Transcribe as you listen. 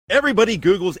Everybody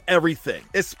Googles everything,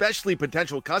 especially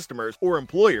potential customers or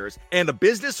employers, and a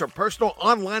business or personal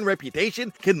online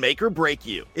reputation can make or break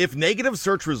you. If negative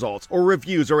search results or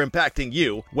reviews are impacting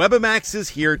you, Webamax is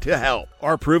here to help.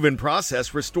 Our proven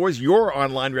process restores your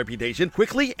online reputation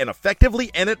quickly and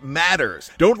effectively, and it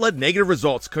matters. Don't let negative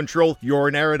results control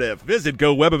your narrative. Visit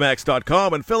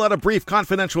GoWebamax.com and fill out a brief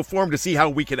confidential form to see how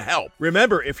we can help.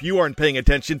 Remember, if you aren't paying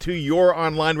attention to your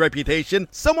online reputation,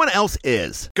 someone else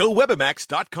is.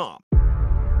 GoWebamax.com.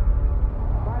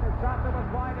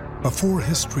 Before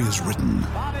history is written,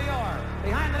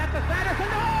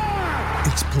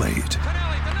 it's played.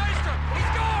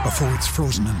 Before it's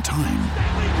frozen in time,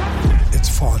 it's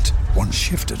fought one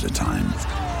shift at a time.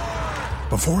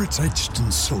 Before it's etched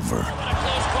in silver,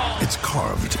 it's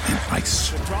carved in ice.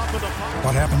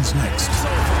 What happens next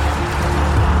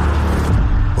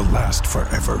will last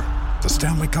forever. The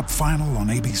Stanley Cup Final on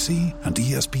ABC and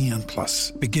ESPN Plus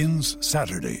begins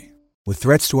Saturday. With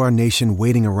threats to our nation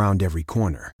waiting around every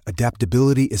corner,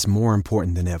 adaptability is more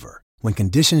important than ever. When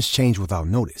conditions change without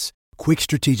notice, quick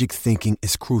strategic thinking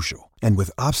is crucial. And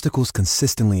with obstacles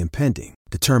consistently impending,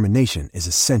 determination is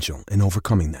essential in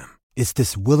overcoming them. It's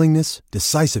this willingness,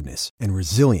 decisiveness, and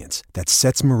resilience that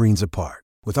sets Marines apart.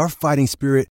 With our fighting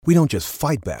spirit, we don't just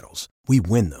fight battles, we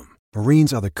win them.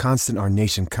 Marines are the constant our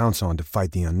nation counts on to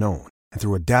fight the unknown. And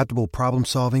through adaptable problem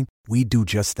solving, we do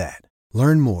just that.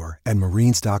 Learn more at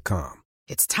Marines.com.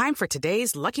 It's time for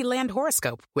today's Lucky Land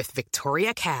horoscope with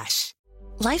Victoria Cash.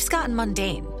 Life's gotten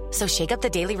mundane, so shake up the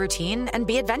daily routine and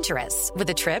be adventurous with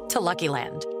a trip to Lucky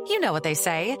Land. You know what they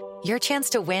say, your chance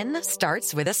to win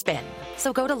starts with a spin.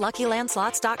 So go to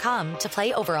LuckyLandSlots.com to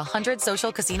play over 100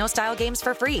 social casino-style games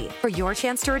for free for your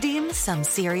chance to redeem some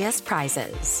serious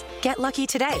prizes. Get lucky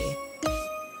today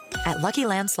at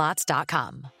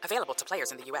LuckyLandSlots.com. Available to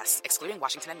players in the U.S., excluding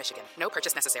Washington and Michigan. No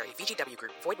purchase necessary. VGW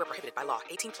Group. Void where prohibited by law.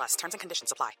 18 plus. Terms and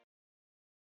conditions apply.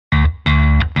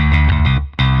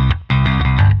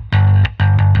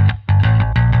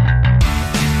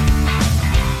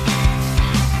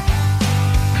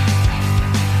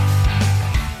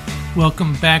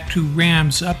 Welcome back to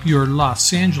Rams Up, your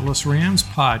Los Angeles Rams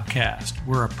podcast.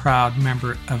 We're a proud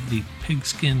member of the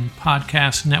Pigskin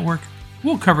Podcast Network.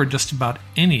 We'll cover just about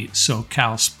any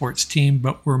SoCal sports team,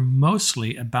 but we're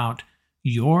mostly about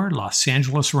your Los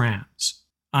Angeles Rams.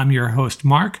 I'm your host,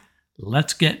 Mark.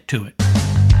 Let's get to it.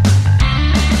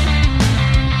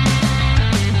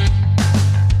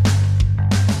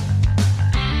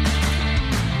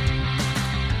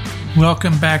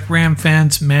 Welcome back, Ram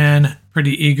fans. Man,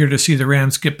 pretty eager to see the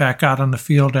Rams get back out on the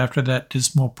field after that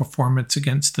dismal performance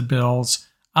against the Bills.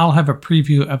 I'll have a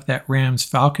preview of that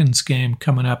Rams-Falcons game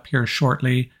coming up here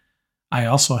shortly. I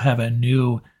also have a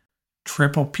new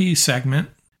Triple P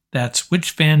segment. That's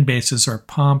which fan bases are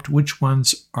pumped, which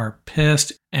ones are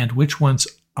pissed, and which ones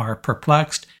are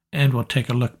perplexed. And we'll take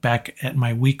a look back at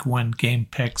my Week 1 game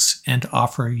picks and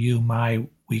offer you my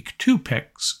Week 2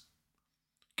 picks.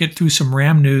 Get through some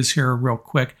Ram news here real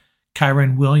quick.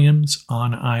 Kyren Williams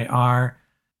on IR.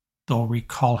 They'll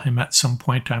recall him at some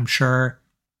point, I'm sure.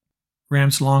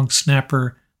 Rams long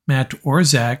snapper Matt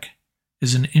Orzak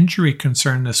is an injury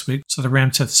concern this week, so the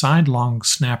Rams have signed long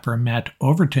snapper Matt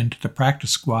Overton to the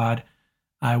practice squad.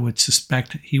 I would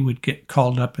suspect he would get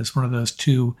called up as one of those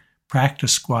 2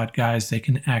 practice squad guys they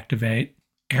can activate.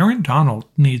 Aaron Donald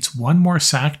needs one more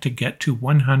sack to get to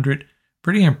 100.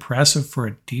 Pretty impressive for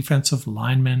a defensive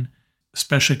lineman,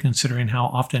 especially considering how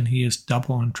often he is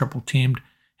double and triple teamed.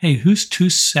 Hey, who's 2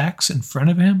 sacks in front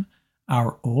of him?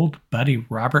 Our old buddy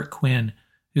Robert Quinn,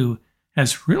 who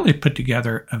has really put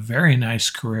together a very nice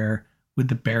career with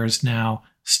the Bears now,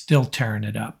 still tearing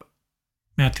it up.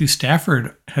 Matthew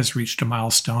Stafford has reached a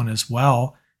milestone as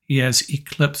well. He has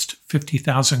eclipsed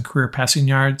 50,000 career passing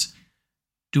yards.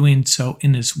 Doing so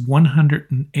in his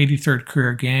 183rd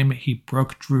career game, he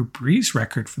broke Drew Brees'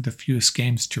 record for the fewest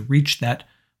games to reach that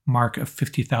mark of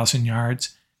 50,000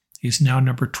 yards. He's now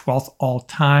number 12th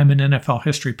all-time in NFL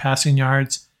history passing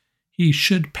yards. He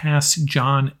should pass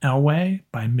John Elway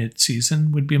by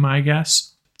midseason, would be my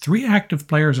guess. 3 active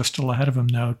players are still ahead of him,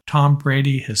 though. Tom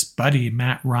Brady, his buddy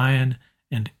Matt Ryan,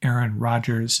 and Aaron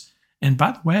Rodgers. And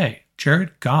by the way,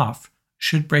 Jared Goff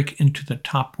should break into the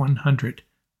top 100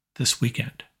 this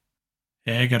weekend.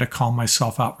 Hey, I got to call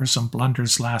myself out for some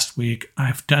blunders last week.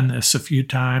 I've done this a few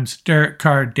times. Derek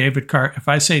Carr, David Carr. If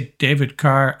I say David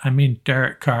Carr, I mean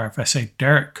Derek Carr. If I say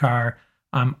Derek Carr,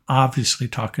 I'm obviously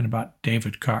talking about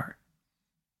David Carr.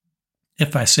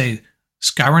 If I say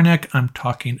Skowronek, I'm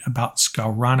talking about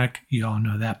Skowronek. You all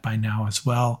know that by now as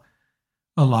well,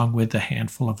 along with a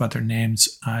handful of other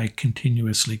names I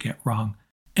continuously get wrong.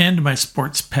 And my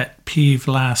sports pet peeve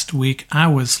last week, I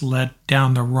was led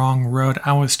down the wrong road.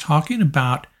 I was talking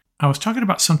about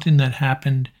something that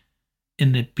happened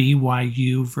in the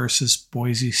BYU versus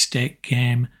Boise State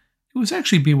game. It was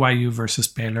actually BYU versus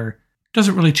Baylor.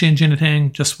 Doesn't really change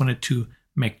anything, just wanted to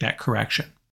make that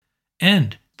correction.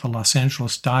 And the Los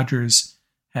Angeles Dodgers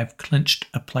have clinched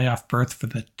a playoff berth for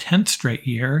the 10th straight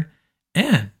year.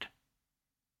 And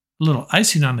a little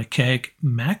icing on the cake,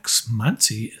 Max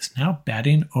Muncy is now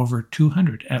batting over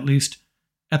 200, at least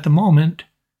at the moment.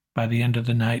 By the end of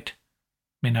the night,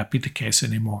 may not be the case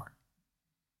anymore.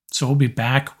 So we'll be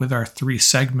back with our 3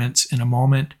 segments in a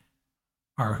moment.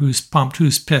 Our Who's Pumped,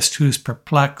 Who's Pissed, Who's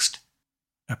Perplexed,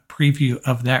 a preview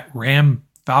of that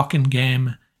Ram-Falcon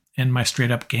game, and my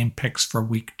straight-up game picks for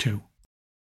week 2.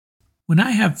 When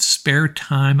I have spare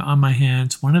time on my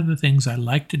hands, one of the things I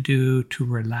like to do to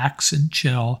relax and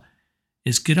chill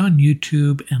is get on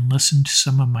YouTube and listen to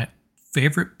some of my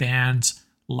favorite bands'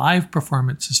 live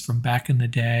performances from back in the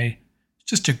day. It's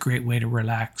just a great way to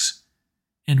relax.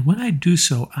 And when I do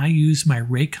so, I use my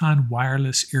Raycon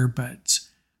wireless earbuds.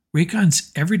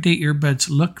 Raycon's everyday earbuds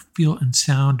look, feel, and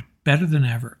sound better than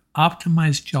ever.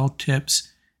 Optimized gel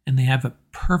tips, and they have a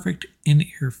perfect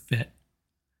in-ear fit.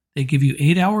 They give you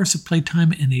 8 hours of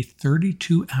playtime and a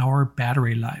 32-hour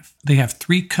battery life. They have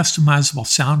 3 customizable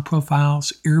sound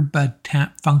profiles, earbud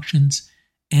tap functions,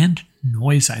 and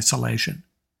noise isolation.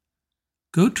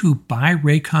 Go to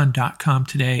buyraycon.com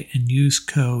today and use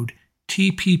code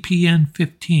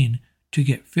TPPN15 to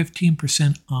get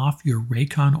 15% off your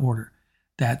Raycon order.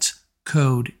 That's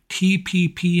code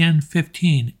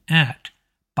TPPN15 at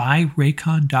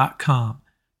buyraycon.com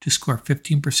to score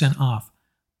 15% off.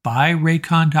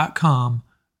 buyraycon.com,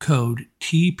 code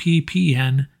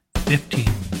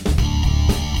TPPN15.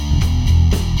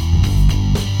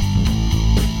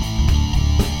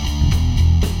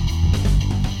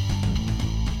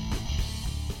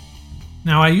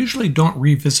 Now, I usually don't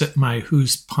revisit my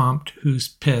Who's Pumped, Who's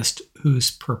Pissed, Who's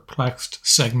Perplexed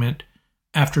segment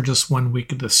after just 1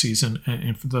 week of the season.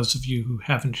 And for those of you who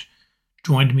haven't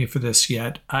joined me for this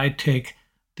yet, I take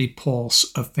the pulse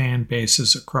of fan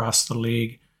bases across the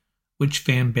league, which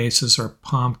fan bases are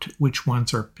pumped, which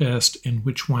ones are pissed, and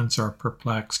which ones are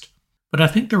perplexed. But I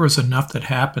think there was enough that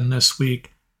happened this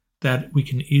week that we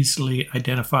can easily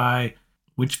identify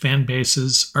which fan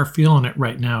bases are feeling it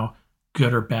right now,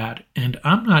 good or bad. And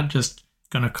I'm not just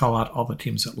going to call out all the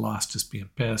teams that lost as being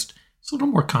pissed. It's a little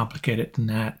more complicated than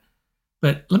that.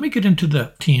 But let me get into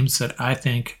the teams that I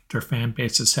think their fan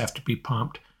bases have to be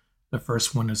pumped. The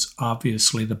first one is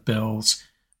obviously the Bills.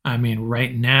 I mean,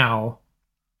 right now,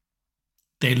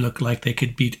 they look like they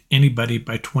could beat anybody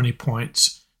by 20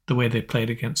 points the way they played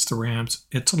against the Rams.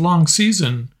 It's a long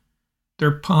season.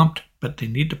 They're pumped, but they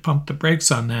need to pump the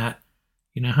brakes on that.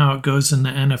 You know how it goes in the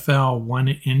NFL, one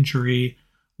injury,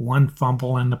 one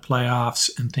fumble in the playoffs,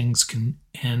 and things can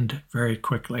end very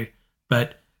quickly.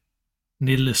 But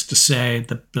needless to say,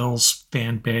 the Bills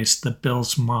fan base, the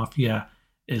Bills Mafia,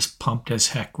 is pumped as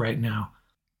heck right now.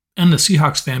 And the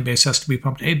Seahawks fan base has to be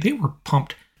pumped. Hey, they were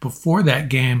pumped before that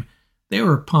game. They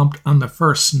were pumped on the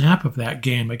first snap of that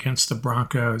game against the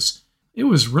Broncos. It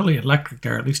was really electric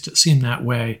there, at least it seemed that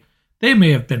way. They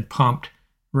may have been pumped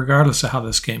regardless of how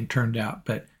this game turned out,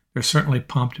 but they're certainly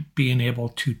pumped being able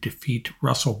to defeat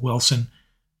Russell Wilson.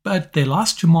 But they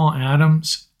lost Jamal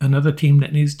Adams, another team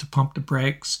that needs to pump the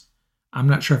brakes. I'm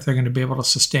not sure if they're going to be able to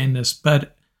sustain this,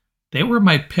 but they were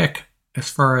my pick as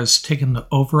far as taking the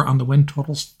over on the win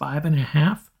totals,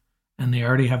 5.5, and they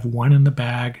already have 1 in the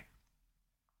bag.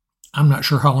 I'm not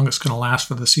sure how long it's going to last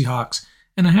for the Seahawks,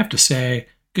 and I have to say,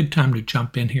 good time to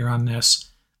jump in here on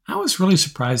this. I was really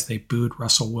surprised they booed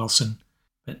Russell Wilson,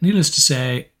 but needless to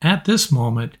say, at this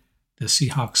moment, the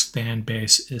Seahawks fan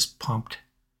base is pumped.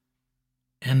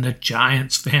 And the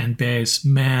Giants fan base,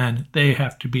 man, they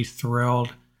have to be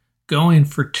thrilled. Going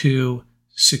for 2,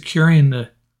 securing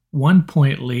the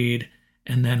 1-point lead,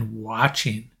 and then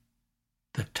watching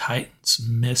the Titans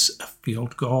miss a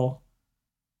field goal.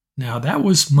 Now, that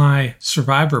was my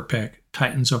survivor pick,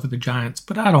 Titans over the Giants,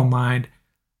 but I don't mind.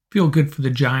 Feel good for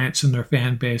the Giants and their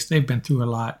fan base. They've been through a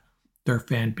lot. Their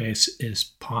fan base is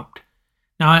pumped.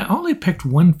 Now, I only picked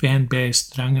one fan base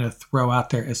that I'm going to throw out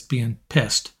there as being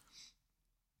pissed,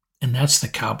 and that's the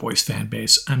Cowboys fan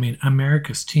base. I mean,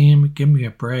 America's team, give me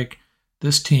a break.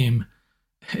 This team,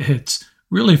 it's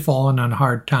really fallen on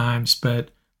hard times, but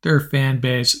their fan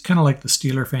base, kind of like the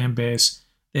Steeler fan base,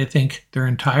 they think their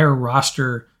entire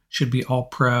roster should be all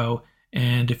pro.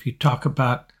 And if you talk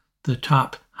about the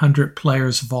top 100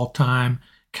 players of all time,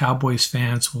 Cowboys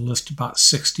fans will list about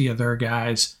 60 of their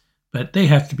guys, but they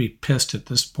have to be pissed at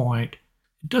this point.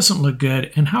 It doesn't look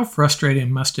good. And how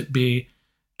frustrating must it be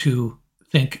to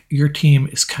think your team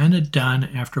is kind of done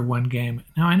after one game?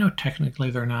 Now, I know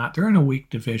technically they're not. They're in a weak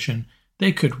division.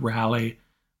 They could rally,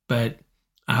 but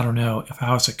I don't know. If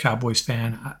I was a Cowboys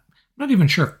fan, I'm not even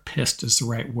sure if pissed is the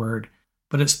right word,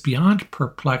 but it's beyond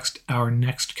perplexed, our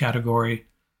next category.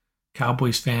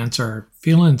 Cowboys fans are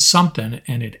feeling something,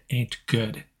 and it ain't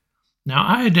good. Now,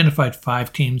 I identified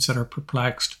 5 teams that are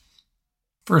perplexed.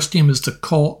 First team is the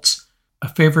Colts, a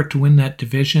favorite to win that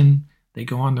division. They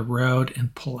go on the road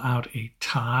and pull out a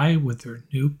tie with their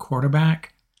new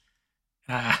quarterback.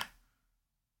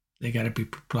 They got to be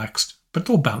perplexed, but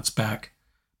they'll bounce back.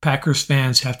 Packers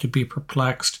fans have to be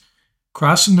perplexed,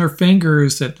 crossing their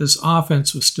fingers that this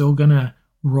offense was still going to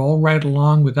roll right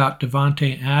along without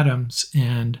Devontae Adams.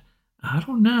 And I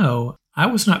don't know. I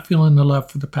was not feeling the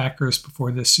love for the Packers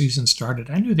before this season started.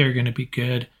 I knew they were going to be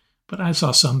good, but I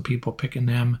saw some people picking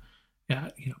them,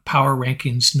 power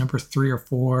rankings number 3 or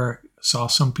 4. Saw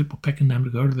some people picking them to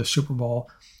go to the Super Bowl,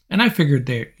 and I figured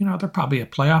they're probably a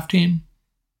playoff team,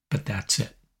 but that's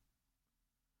it.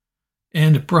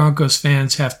 And Broncos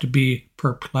fans have to be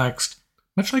perplexed,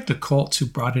 much like the Colts, who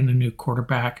brought in a new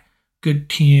quarterback. Good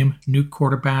team, new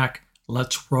quarterback,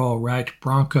 let's roll, right?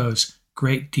 Broncos,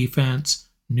 great defense,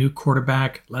 new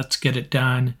quarterback, let's get it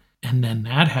done. And then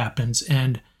that happens.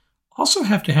 And also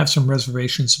have to have some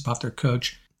reservations about their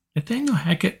coach. Nathaniel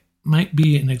Hackett might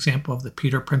be an example of the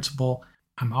Peter principle.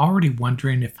 I'm already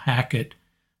wondering if Hackett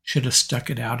should have stuck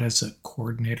it out as a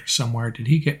coordinator somewhere. Did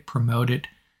he get promoted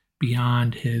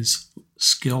beyond his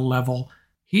skill level?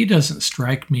 He doesn't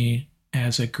strike me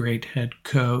as a great head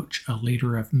coach, a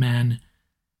leader of men.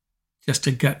 Just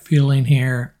a gut feeling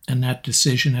here, and that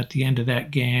decision at the end of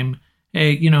that game.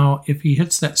 Hey, if he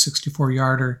hits that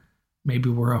 64-yarder, maybe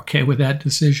we're okay with that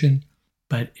decision.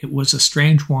 But it was a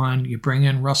strange one. You bring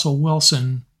in Russell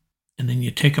Wilson, and then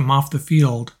you take him off the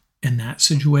field in that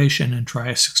situation and try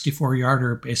a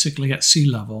 64-yarder basically at sea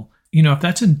level. If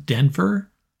that's in Denver,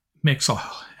 it makes a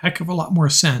heck of a lot more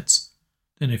sense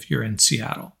than if you're in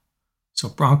Seattle. So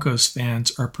Broncos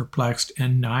fans are perplexed,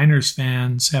 and Niners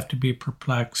fans have to be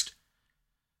perplexed.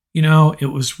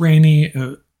 It was rainy,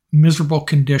 miserable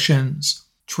conditions.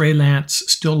 Trey Lance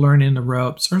still learning the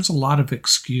ropes. There's a lot of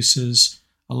excuses,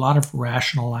 a lot of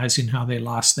rationalizing how they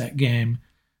lost that game,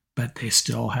 but they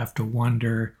still have to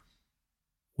wonder,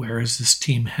 where is this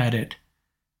team headed?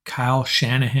 Kyle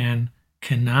Shanahan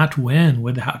cannot win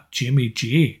without Jimmy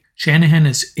G. Shanahan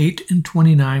is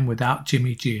 8-29 without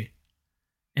Jimmy G.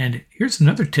 And here's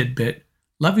another tidbit.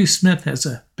 Lovie Smith has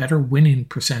a better winning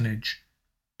percentage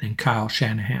than Kyle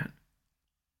Shanahan.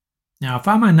 Now, if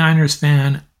I'm a Niners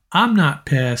fan, I'm not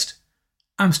pissed.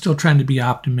 I'm still trying to be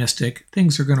optimistic.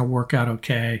 Things are going to work out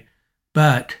okay.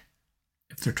 But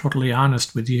if they're totally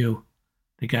honest with you,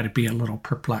 they got to be a little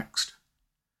perplexed.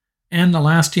 And the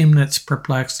last team that's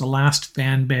perplexed, the last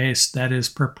fan base that is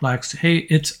perplexed, hey,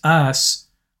 it's us,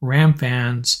 Ram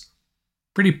fans.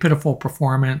 Pretty pitiful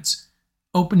performance.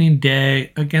 Opening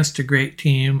day against a great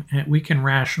team, and we can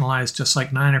rationalize just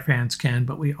like Niner fans can,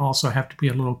 but we also have to be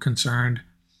a little concerned.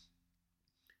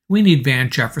 We need Van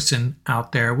Jefferson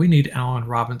out there. We need Allen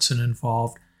Robinson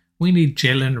involved. We need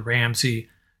Jalen Ramsey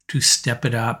to step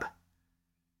it up.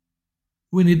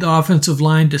 We need the offensive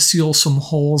line to seal some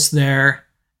holes there,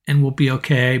 and we'll be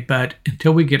okay. But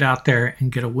until we get out there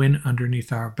and get a win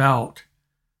underneath our belt,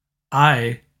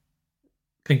 I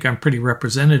think I'm pretty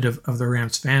representative of the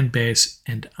Rams fan base,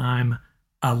 and I'm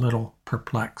a little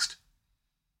perplexed.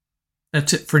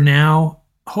 That's it for now.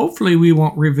 Hopefully we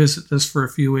won't revisit this for a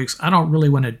few weeks. I don't really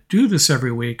want to do this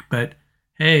every week, but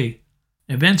hey,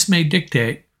 events may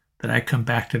dictate that I come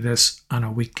back to this on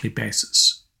a weekly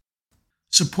basis.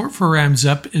 Support for Rams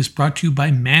Up is brought to you by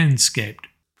Manscaped,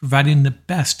 providing the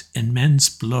best in men's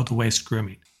below-the-waist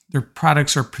grooming. Their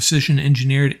products are precision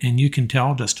engineered, and you can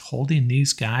tell just holding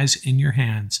these guys in your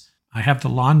hands. I have the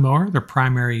lawnmower, their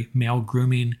primary male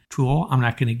grooming tool. I'm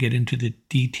not going to get into the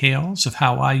details of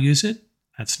how I use it.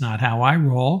 That's not how I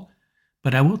roll.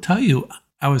 But I will tell you,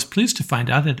 I was pleased to find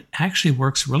out it actually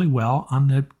works really well on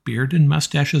the beard and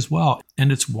mustache as well.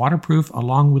 And it's waterproof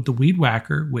along with the Weed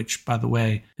Whacker, which, by the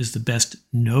way, is the best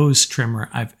nose trimmer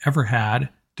I've ever had.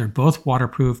 They're both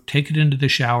waterproof. Take it into the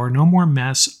shower. No more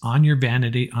mess on your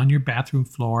vanity, on your bathroom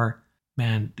floor.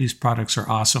 Man, these products are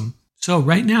awesome. So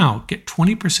right now, get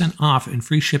 20% off and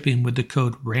free shipping with the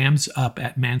code RAMSUP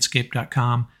at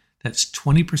manscaped.com. That's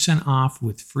 20% off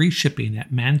with free shipping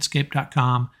at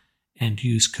manscaped.com, and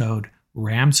use code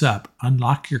RAMSUP.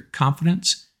 Unlock your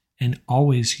confidence and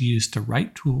always use the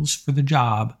right tools for the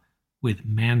job with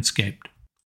Manscaped.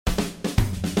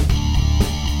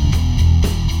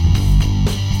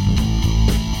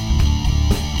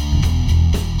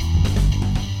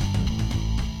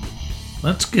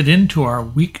 Let's get into our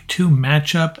Week 2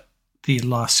 matchup. The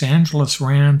Los Angeles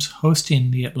Rams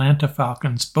hosting the Atlanta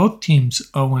Falcons. Both teams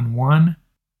 0-1.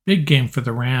 Big game for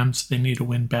the Rams. They need to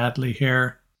win badly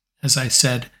here. As I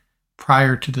said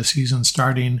prior to the season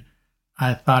starting,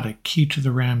 I thought a key to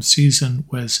the Rams season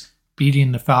was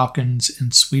beating the Falcons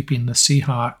and sweeping the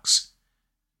Seahawks.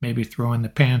 Maybe throwing the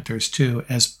Panthers too.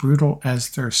 As brutal as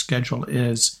their schedule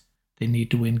is, they need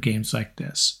to win games like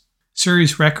this.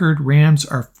 Series record, Rams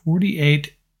are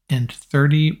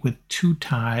 48-30 with 2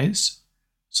 ties.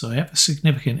 So they have a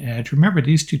significant edge. Remember,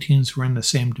 these two teams were in the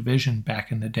same division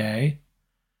back in the day.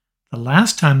 The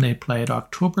last time they played,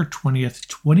 October 20th,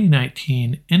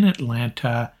 2019, in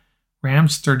Atlanta,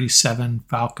 Rams 37,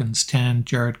 Falcons 10,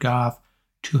 Jared Goff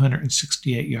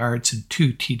 268 yards and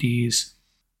 2 TDs.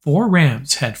 4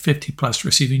 Rams had 50-plus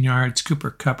receiving yards: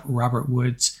 Cooper Kupp, Robert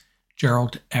Woods,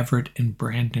 Gerald Everett, and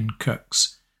Brandon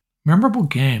Cooks. Memorable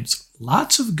games.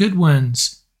 Lots of good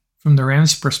ones from the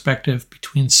Rams' perspective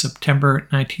between September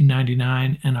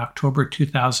 1999 and October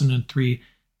 2003,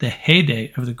 the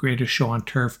heyday of the greatest show on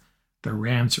turf. The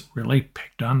Rams really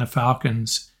picked on the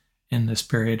Falcons in this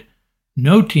period.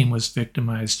 No team was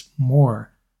victimized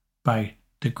more by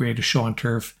the greatest show on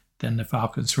turf than the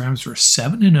Falcons. Rams were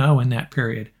 7-0 in that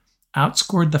period,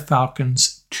 outscored the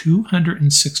Falcons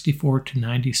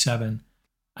 264-97.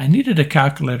 I needed a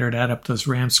calculator to add up those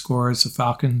Rams scores. The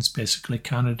Falcons basically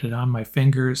counted it on my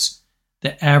fingers.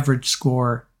 The average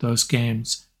score, those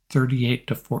games,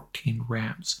 38-14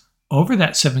 Rams. Over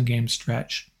that 7-game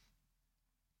stretch,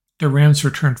 the Rams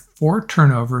returned 4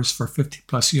 turnovers for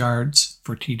 50-plus yards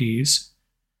for TDs.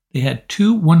 They had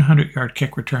 2 100-yard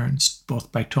kick returns,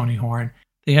 both by Tony Horn.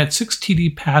 They had 6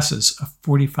 TD passes of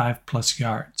 45-plus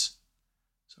yards.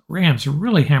 So Rams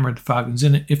really hammered the Falcons.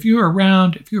 And if you were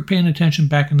around, if you were paying attention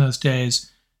back in those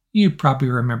days, you probably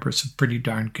remember some pretty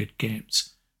darn good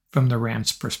games from the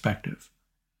Rams' perspective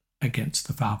against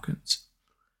the Falcons.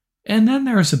 And then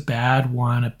there's a bad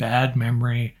one, a bad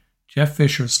memory. Jeff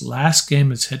Fisher's last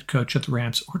game as head coach of the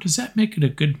Rams. Or does that make it a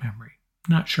good memory?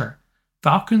 Not sure.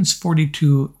 Falcons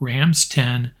 42, Rams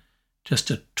 10.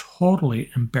 Just a totally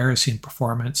embarrassing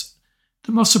performance.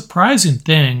 The most surprising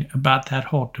thing about that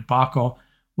whole debacle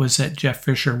was that Jeff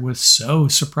Fisher was so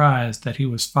surprised that he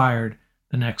was fired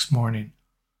the next morning.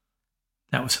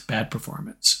 That was a bad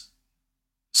performance.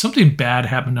 Something bad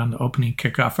happened on the opening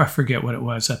kickoff. I forget what it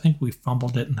was. I think we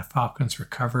fumbled it and the Falcons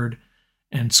recovered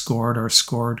and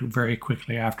scored very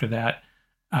quickly after that.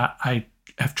 I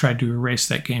have tried to erase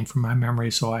that game from my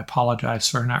memory, so I apologize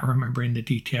for not remembering the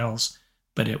details,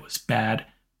 but it was bad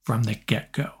from the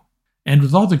get-go. And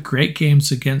with all the great games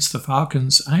against the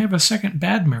Falcons, I have a second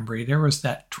bad memory. There was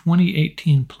that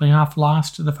 2018 playoff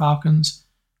loss to the Falcons.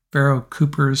 Pharaoh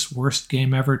Cooper's worst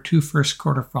game ever, 2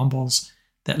 first-quarter fumbles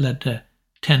that led to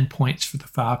 10 points for the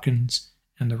Falcons,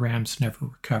 and the Rams never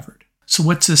recovered. So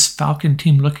what's this Falcon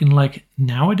team looking like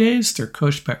nowadays? They're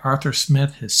coached by Arthur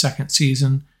Smith, his second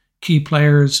season. Key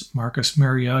players, Marcus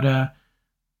Mariota,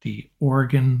 the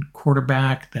Oregon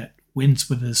quarterback that wins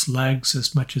with his legs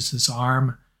as much as his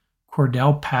arm.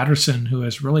 Cordell Patterson, who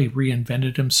has really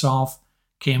reinvented himself,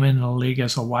 came in the league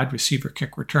as a wide receiver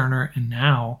kick returner, and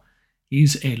now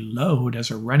he's a load as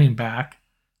a running back.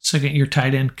 Second-year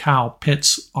tight end Kyle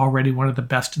Pitts, already one of the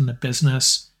best in the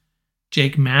business.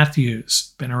 Jake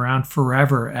Matthews, been around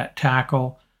forever at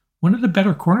tackle. One of the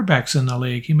better cornerbacks in the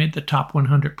league. He made the top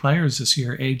 100 players this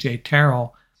year, A.J.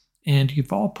 Terrell. And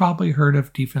you've all probably heard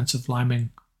of defensive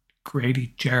lineman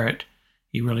Grady Jarrett.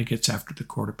 He really gets after the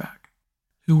quarterback.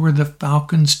 Who were the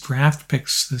Falcons' draft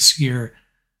picks this year?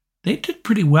 They did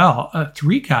pretty well.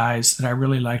 3 guys that I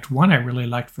really liked. One I really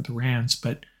liked for the Rams,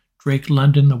 but Drake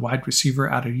London, the wide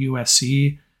receiver out of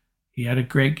USC, he had a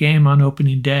great game on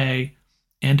opening day.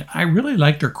 And I really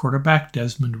like their quarterback,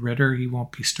 Desmond Ridder. He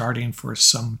won't be starting for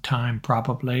some time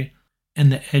probably.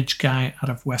 And the edge guy out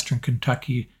of Western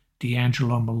Kentucky,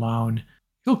 D'Angelo Malone.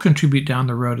 He'll contribute down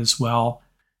the road as well.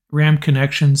 Ram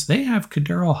connections, they have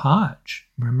Kadero Hodge.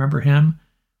 Remember him?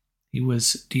 He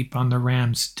was deep on the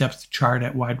Rams' depth chart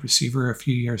at wide receiver a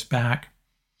few years back.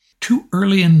 Too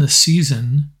early in the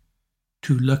season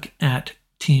to look at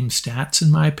team stats,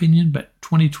 in my opinion, but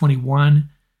 2021,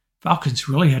 Falcons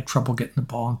really had trouble getting the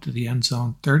ball into the end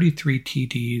zone. 33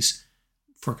 TDs.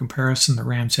 For comparison, the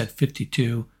Rams had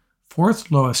 52. 4th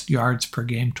lowest yards per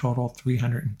game total,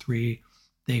 303.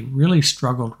 They really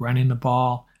struggled running the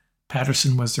ball.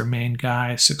 Patterson was their main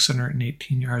guy,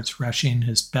 618 yards rushing,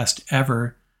 his best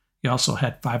ever. He also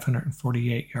had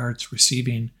 548 yards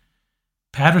receiving.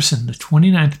 Patterson, the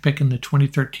 29th pick in the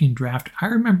 2013 draft, I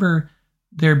remember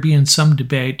there being some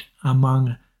debate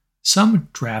among some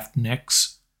draft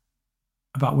nicks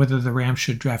about whether the Rams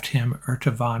should draft him or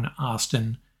Tavon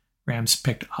Austin. Rams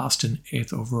picked Austin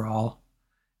 8th overall.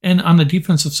 And on the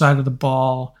defensive side of the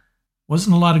ball,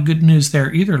 wasn't a lot of good news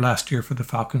there either last year for the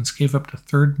Falcons. Gave up the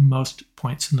third most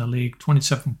points in the league,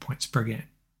 27 points per game.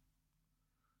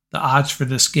 The odds for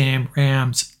this game,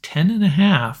 Rams 10.5,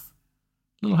 a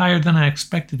little higher than I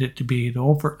expected it to be. The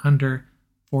over-under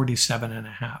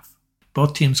 47.5.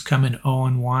 Both teams come in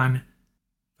 0-1.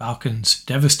 Falcons,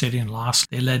 devastating loss.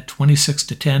 They led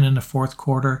 26-10 in the fourth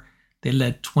quarter. They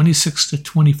led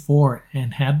 26-24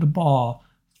 and had the ball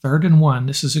 3rd and 1.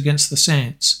 This is against the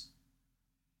Saints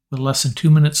with less than 2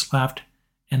 minutes left,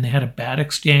 and they had a bad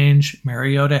exchange.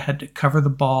 Mariota had to cover the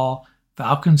ball.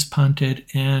 Falcons punted,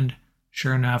 and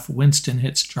sure enough, Winston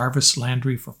hits Jarvis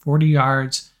Landry for 40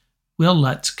 yards. Will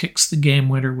Lutz kicks the game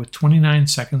winner with 29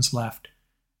 seconds left,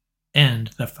 and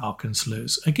the Falcons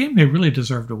lose. A game they really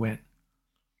deserved to win.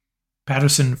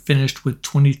 Patterson finished with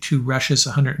 22 rushes,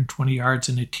 120 yards,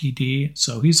 and a TD,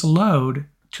 so he's a load,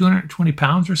 220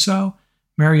 pounds or so.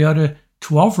 Mariota,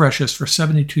 12 rushes for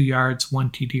 72 yards,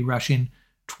 1 TD rushing,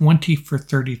 20 for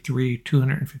 33,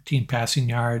 215 passing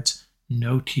yards,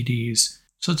 no TDs.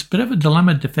 So it's a bit of a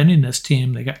dilemma defending this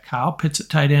team. They got Kyle Pitts at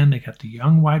tight end. They got the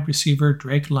young wide receiver,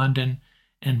 Drake London,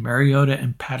 and Mariota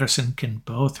and Patterson can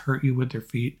both hurt you with their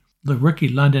feet. The rookie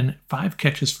London, 5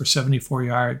 catches for 74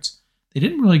 yards. They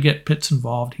didn't really get Pitts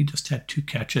involved. He just had 2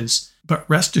 catches. But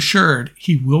rest assured,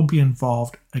 he will be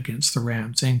involved against the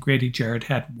Rams. And Grady Jarrett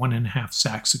had 1.5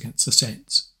 sacks against the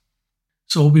Saints.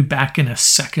 So we'll be back in a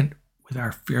second with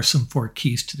our fearsome 4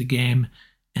 keys to the game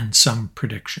and some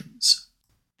predictions.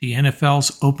 The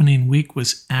NFL's opening week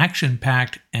was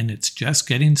action-packed, and it's just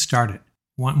getting started.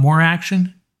 Want more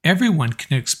action? Everyone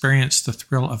can experience the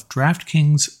thrill of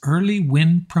DraftKings early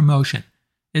win promotion.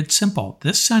 It's simple.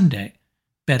 This Sunday,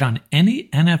 bet on any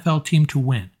NFL team to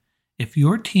win. If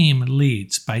your team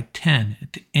leads by 10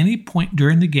 at any point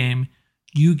during the game,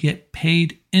 you get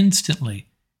paid instantly,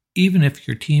 even if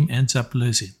your team ends up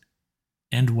losing.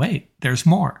 And wait, there's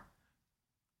more.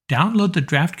 Download the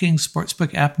DraftKings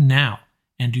Sportsbook app now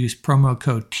and use promo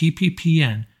code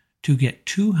TPPN to get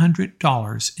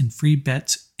 $200 in free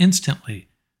bets instantly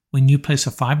when you place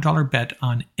a $5 bet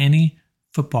on any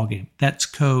football game. That's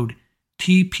code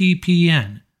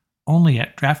TPPN only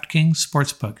at DraftKings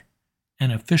Sportsbook, an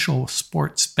official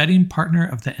sports betting partner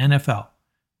of the NFL.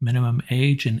 Minimum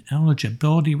age and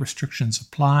eligibility restrictions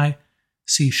apply.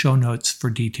 See show notes for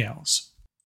details.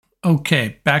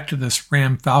 Okay, back to this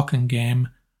Ram-Falcon game.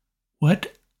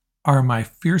 What are my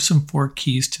fearsome 4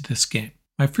 keys to this game?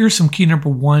 My fearsome key number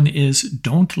 1 is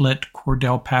don't let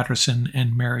Cordell Patterson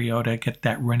and Mariota get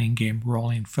that running game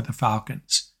rolling for the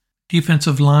Falcons.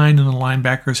 Defensive line and the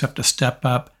linebackers have to step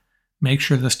up. Make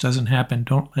sure this doesn't happen.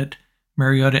 Don't let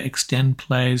Mariota extend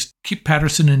plays. Keep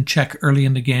Patterson in check early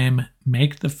in the game.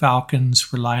 Make the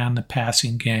Falcons rely on the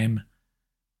passing game.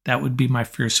 That would be my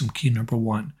fearsome key number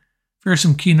 1.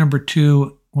 Fearsome key number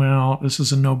 2, well, this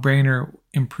is a no-brainer.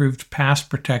 Improved pass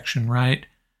protection, right?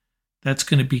 That's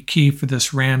going to be key for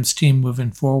this Rams team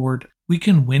moving forward. We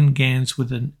can win games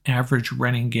with an average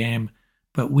running game,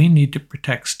 but we need to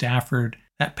protect Stafford.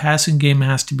 That passing game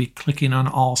has to be clicking on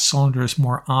all cylinders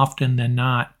more often than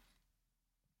not.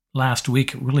 Last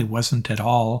week, it really wasn't at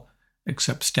all,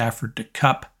 except Stafford to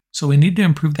Kupp. So we need to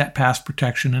improve that pass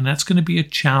protection, and that's going to be a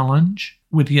challenge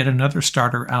with yet another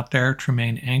starter out there,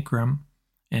 Tremaine Ankrum,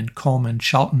 and Coleman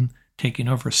Shelton taking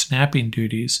over snapping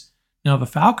duties. Now, the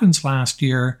Falcons last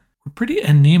year were pretty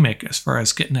anemic as far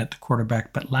as getting at the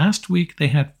quarterback, but last week they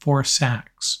had 4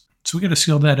 sacks. So we got to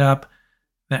seal that up.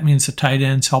 That means the tight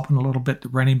ends helping a little bit, the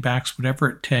running backs, whatever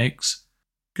it takes.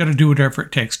 Got to do whatever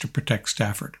it takes to protect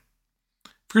Stafford.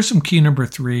 Fearsome key number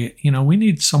 3, we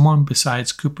need someone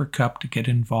besides Cooper Kupp to get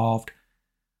involved.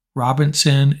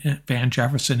 Robinson, Van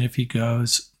Jefferson, if he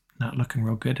goes, not looking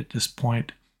real good at this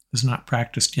point, has not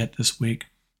practiced yet this week.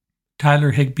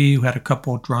 Tyler Higbee, who had a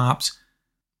couple of drops.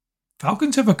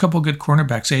 Falcons have a couple good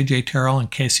cornerbacks, A.J. Terrell and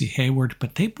Casey Hayward,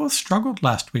 but they both struggled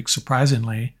last week,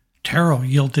 surprisingly. Terrell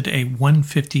yielded a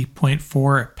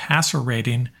 150.4 passer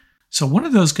rating, so one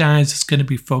of those guys is going to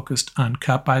be focused on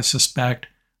Kupp, I suspect.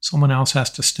 Someone else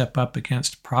has to step up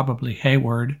against probably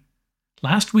Hayward.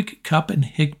 Last week, Kupp and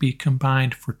Higbee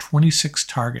combined for 26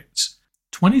 targets.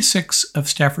 26 of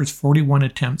Stafford's 41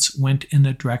 attempts went in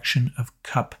the direction of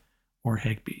Kupp or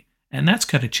Higbee, and that's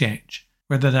got to change.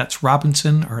 Whether that's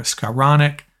Robinson or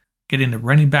Skowronek, getting the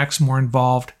running backs more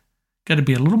involved, got to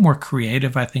be a little more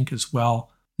creative, I think, as well,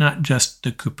 not just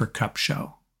the Cooper Kupp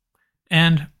show.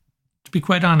 And to be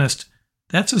quite honest,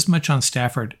 that's as much on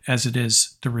Stafford as it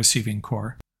is the receiving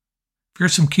core.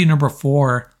 Fearsome key number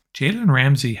 4, Jalen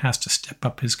Ramsey has to step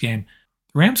up his game.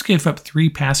 The Rams gave up 3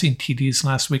 passing TDs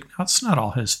last week. Now, it's not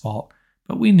all his fault,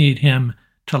 but we need him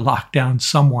to lock down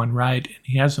someone, right? And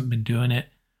he hasn't been doing it.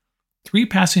 3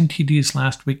 passing TDs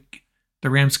last week. The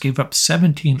Rams gave up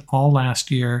 17 all last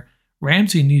year.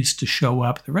 Ramsey needs to show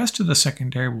up. The rest of the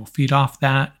secondary will feed off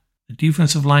that. The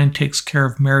defensive line takes care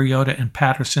of Mariota and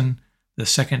Patterson. The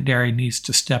secondary needs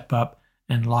to step up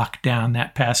and lock down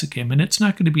that passing game. And it's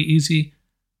not going to be easy.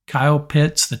 Kyle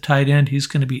Pitts, the tight end, he's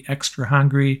going to be extra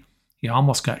hungry. He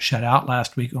almost got shut out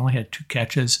last week, only had 2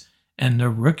 catches. And the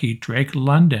rookie, Drake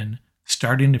London,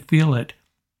 starting to feel it.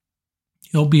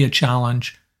 He'll be a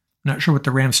challenge. Not sure what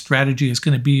the Rams' strategy is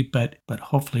going to be, but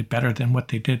hopefully better than what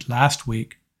they did last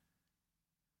week.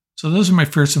 So those are my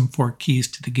first and 4 keys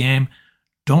to the game.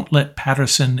 Don't let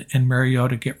Patterson and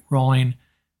Mariota get rolling.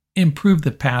 Improve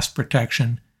the pass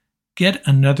protection. Get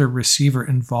another receiver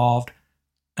involved,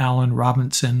 Allen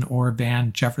Robinson or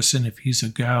Van Jefferson if he's a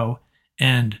go,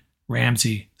 and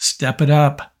Ramsey, step it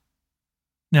up.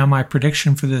 Now my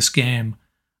prediction for this game,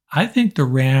 I think the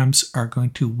Rams are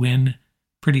going to win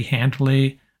pretty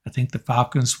handily. I think the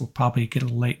Falcons will probably get a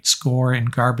late score in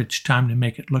garbage time to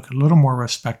make it look a little more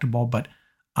respectable, but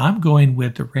I'm going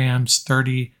with the Rams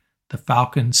 30, the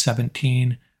Falcons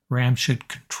 17. Rams should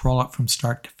control it from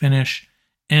start to finish.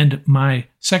 And my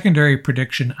secondary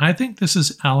prediction, I think this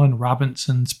is Allen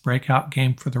Robinson's breakout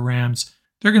game for the Rams.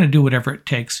 They're going to do whatever it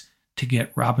takes to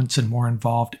get Robinson more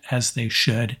involved, as they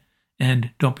should.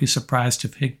 And don't be surprised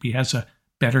if Higbee has a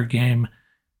better game.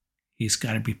 He's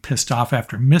got to be pissed off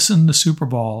after missing the Super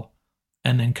Bowl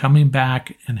and then coming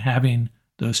back and having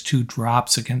those 2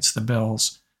 drops against the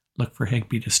Bills. Look for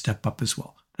Higbee to step up as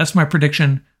well. That's my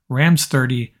prediction. Rams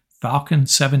 30,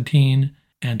 Falcons 17,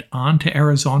 and on to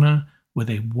Arizona with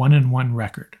a 1-1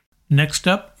 record. Next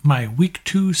up, my Week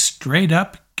 2 straight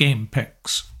up game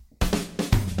picks.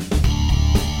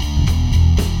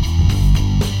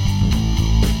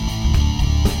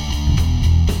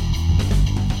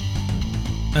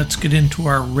 Let's get into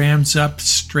our Rams up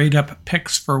straight up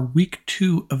picks for Week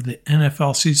 2 of the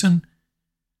NFL season.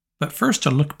 But first,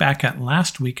 a look back at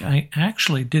last week. I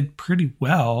actually did pretty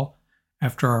well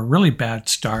after a really bad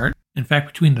start. In fact,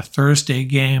 between the Thursday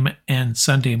game and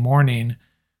Sunday morning,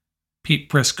 Pete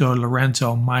Briscoe,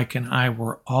 Lorenzo, Mike, and I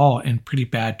were all in pretty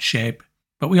bad shape.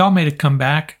 But we all made a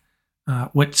comeback.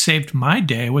 What saved my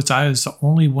day was I was the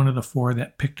only one of the 4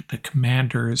 that picked the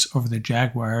Commanders over the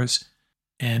Jaguars.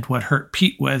 And what hurt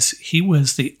Pete was he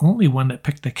was the only one that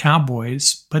picked the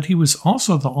Cowboys, but he was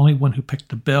also the only one who picked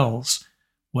the Bills.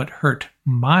 What hurt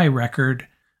my record,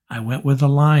 I went with the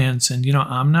Lions. And,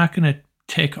 I'm not going to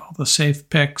take all the safe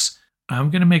picks.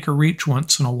 I'm going to make a reach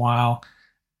once in a while.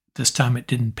 This time it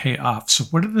didn't pay off. So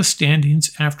what are the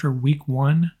standings after Week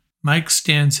 1? Mike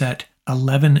stands at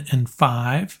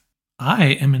 11-5. I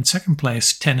am in second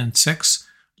place, 10-6.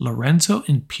 Lorenzo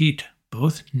and Pete,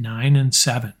 both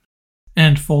 9-7.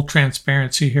 And full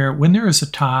transparency here, when there is a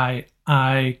tie,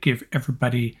 I give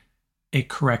everybody a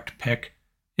correct pick.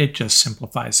 It just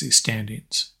simplifies these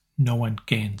standings. No one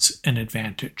gains an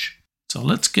advantage. So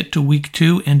let's get to Week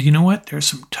 2. And you know what? There's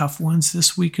some tough ones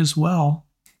this week as well.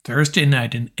 Thursday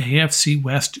night, an AFC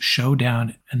West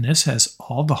showdown, and this has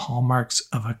all the hallmarks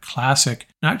of a classic.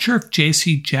 Not sure if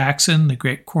J.C. Jackson, the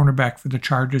great cornerback for the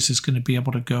Chargers, is going to be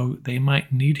able to go. They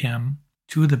might need him.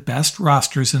 2 of the best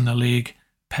rosters in the league.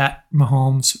 Pat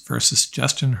Mahomes versus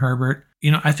Justin Herbert.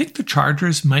 I think the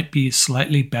Chargers might be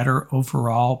slightly better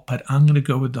overall, but I'm going to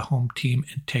go with the home team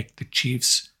and take the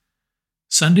Chiefs.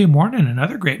 Sunday morning,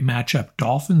 another great matchup,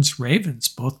 Dolphins-Ravens.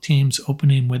 Both teams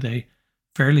opening with a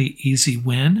fairly easy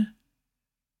win.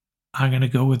 I'm going to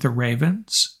go with the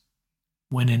Ravens.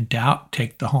 When in doubt,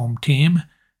 take the home team.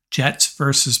 Jets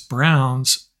versus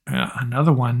Browns,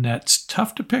 another one that's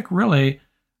tough to pick, really.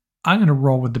 I'm going to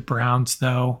roll with the Browns,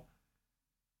 though.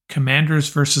 Commanders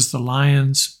versus the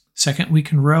Lions. Second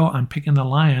week in a row, I'm picking the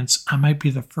Lions. I might be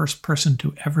the first person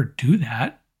to ever do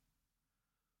that.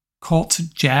 Colts,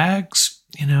 Jags.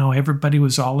 Everybody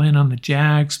was all in on the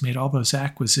Jags, made all those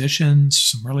acquisitions,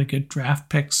 some really good draft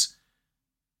picks.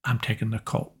 I'm taking the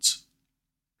Colts.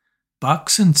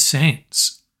 Bucks and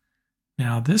Saints.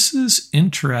 Now, this is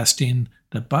interesting.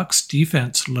 The Bucks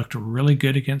defense looked really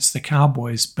good against the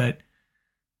Cowboys, but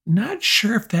not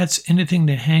sure if that's anything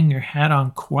to hang your hat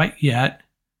on quite yet.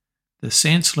 The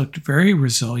Saints looked very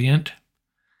resilient.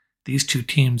 These 2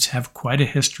 teams have quite a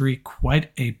history,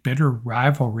 quite a bitter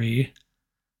rivalry.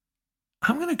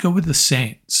 I'm going to go with the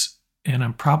Saints, and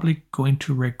I'm probably going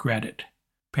to regret it.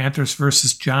 Panthers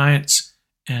versus Giants,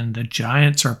 and the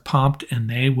Giants are pumped, and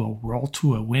they will roll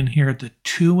to a win here. The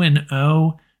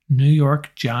 2-0 New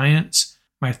York Giants,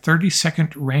 my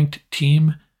 32nd ranked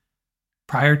team,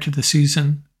 Prior to the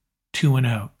season,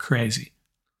 2-0. Crazy.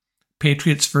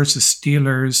 Patriots versus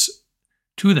Steelers,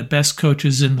 two of the best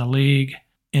coaches in the league.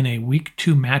 In a Week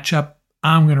 2 matchup,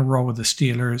 I'm going to roll with the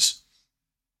Steelers.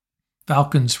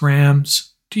 Falcons,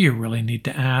 Rams, do you really need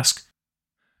to ask?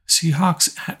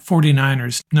 Seahawks at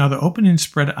 49ers. Now, the opening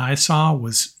spread I saw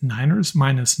was Niners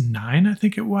 -9, I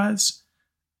think it was.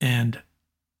 And,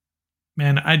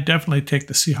 man, I'd definitely take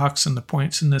the Seahawks and the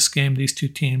points in this game. These two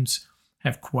teams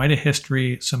have quite a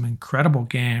history, some incredible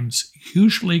games,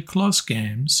 hugely close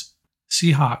games.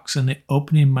 Seahawks in the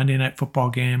opening Monday Night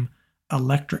Football game,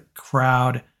 electric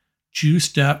crowd,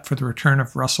 juiced up for the return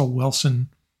of Russell Wilson.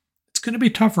 It's going to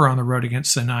be tougher on the road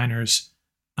against the Niners.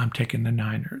 I'm taking the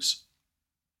Niners.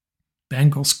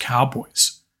 Bengals,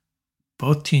 Cowboys.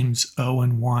 Both teams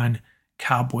 0-1.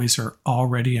 Cowboys are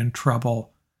already in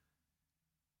trouble.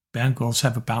 Bengals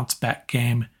have a bounce-back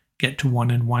game, get to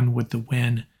 1-1 with the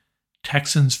win.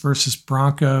 Texans versus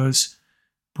Broncos.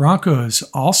 Broncos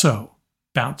also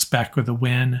bounce back with a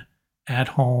win at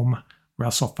home.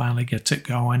 Russell finally gets it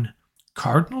going.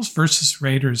 Cardinals versus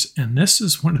Raiders, and this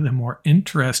is one of the more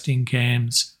interesting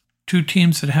games. Two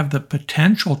teams that have the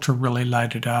potential to really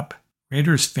light it up.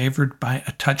 Raiders favored by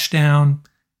a touchdown,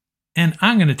 and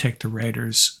I'm going to take the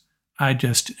Raiders. I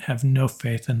just have no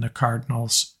faith in the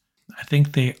Cardinals. I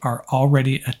think they are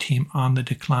already a team on the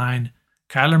decline.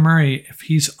 Kyler Murray, if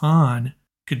he's on,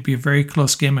 could be a very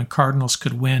close game and Cardinals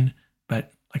could win,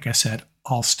 but like I said,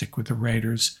 I'll stick with the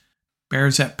Raiders.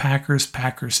 Bears at Packers.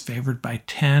 Packers favored by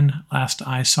 10 last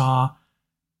I saw.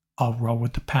 I'll roll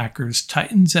with the Packers.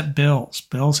 Titans at Bills.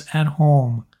 Bills at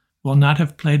home. Will not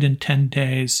have played in 10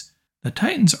 days. The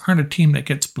Titans aren't a team that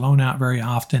gets blown out very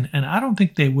often, and I don't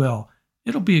think they will.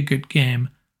 It'll be a good game,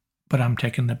 but I'm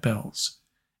taking the Bills.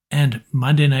 And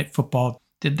Monday Night Football.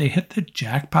 Did they hit the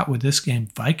jackpot with this game?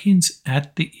 Vikings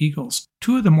at the Eagles.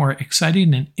 Two of the more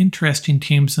exciting and interesting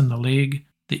teams in the league.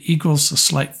 The Eagles, a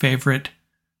slight favorite.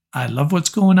 I love what's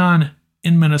going on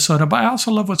in Minnesota, but I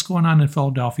also love what's going on in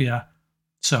Philadelphia.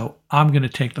 So I'm going to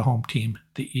take the home team,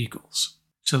 the Eagles.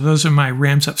 So those are my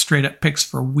Rams Up Straight Up picks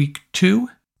for Week 2.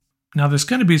 Now there's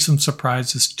going to be some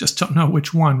surprises. Just don't know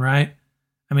which one, right?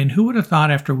 I mean, who would have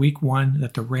thought after Week 1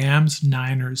 that the Rams,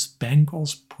 Niners,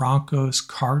 Bengals, Broncos,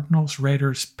 Cardinals,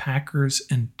 Raiders, Packers,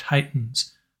 and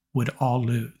Titans would all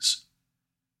lose?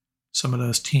 Some of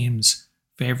those teams,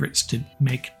 favorites to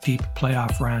make deep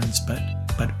playoff runs, but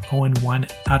 0-1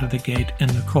 out of the gate, and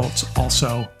the Colts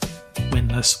also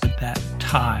winless with that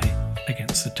tie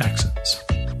against the Texans.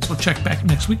 So check back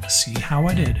next week to see how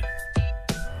I did.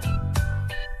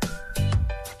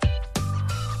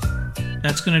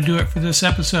 That's going to do it for this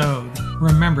episode.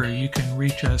 Remember, you can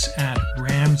reach us at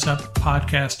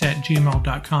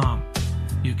ramsuppodcast@gmail.com.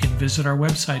 You can visit our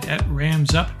website at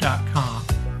ramsup.com.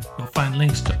 You'll find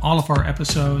links to all of our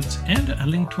episodes and a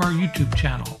link to our YouTube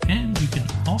channel. And you can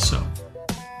also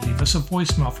leave us a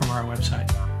voicemail from our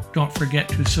website. Don't forget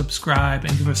to subscribe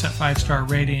and give us that 5-star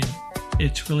rating.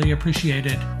 It's really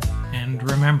appreciated. And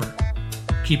remember,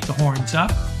 keep the horns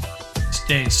up,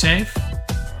 stay safe,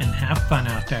 and have fun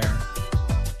out there.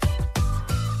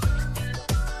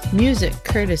 Music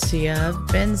courtesy of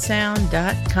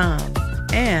bensound.com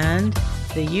and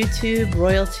the YouTube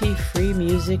royalty-free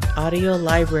music audio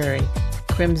library,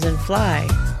 Crimson Fly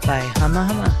by Humma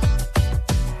Humma.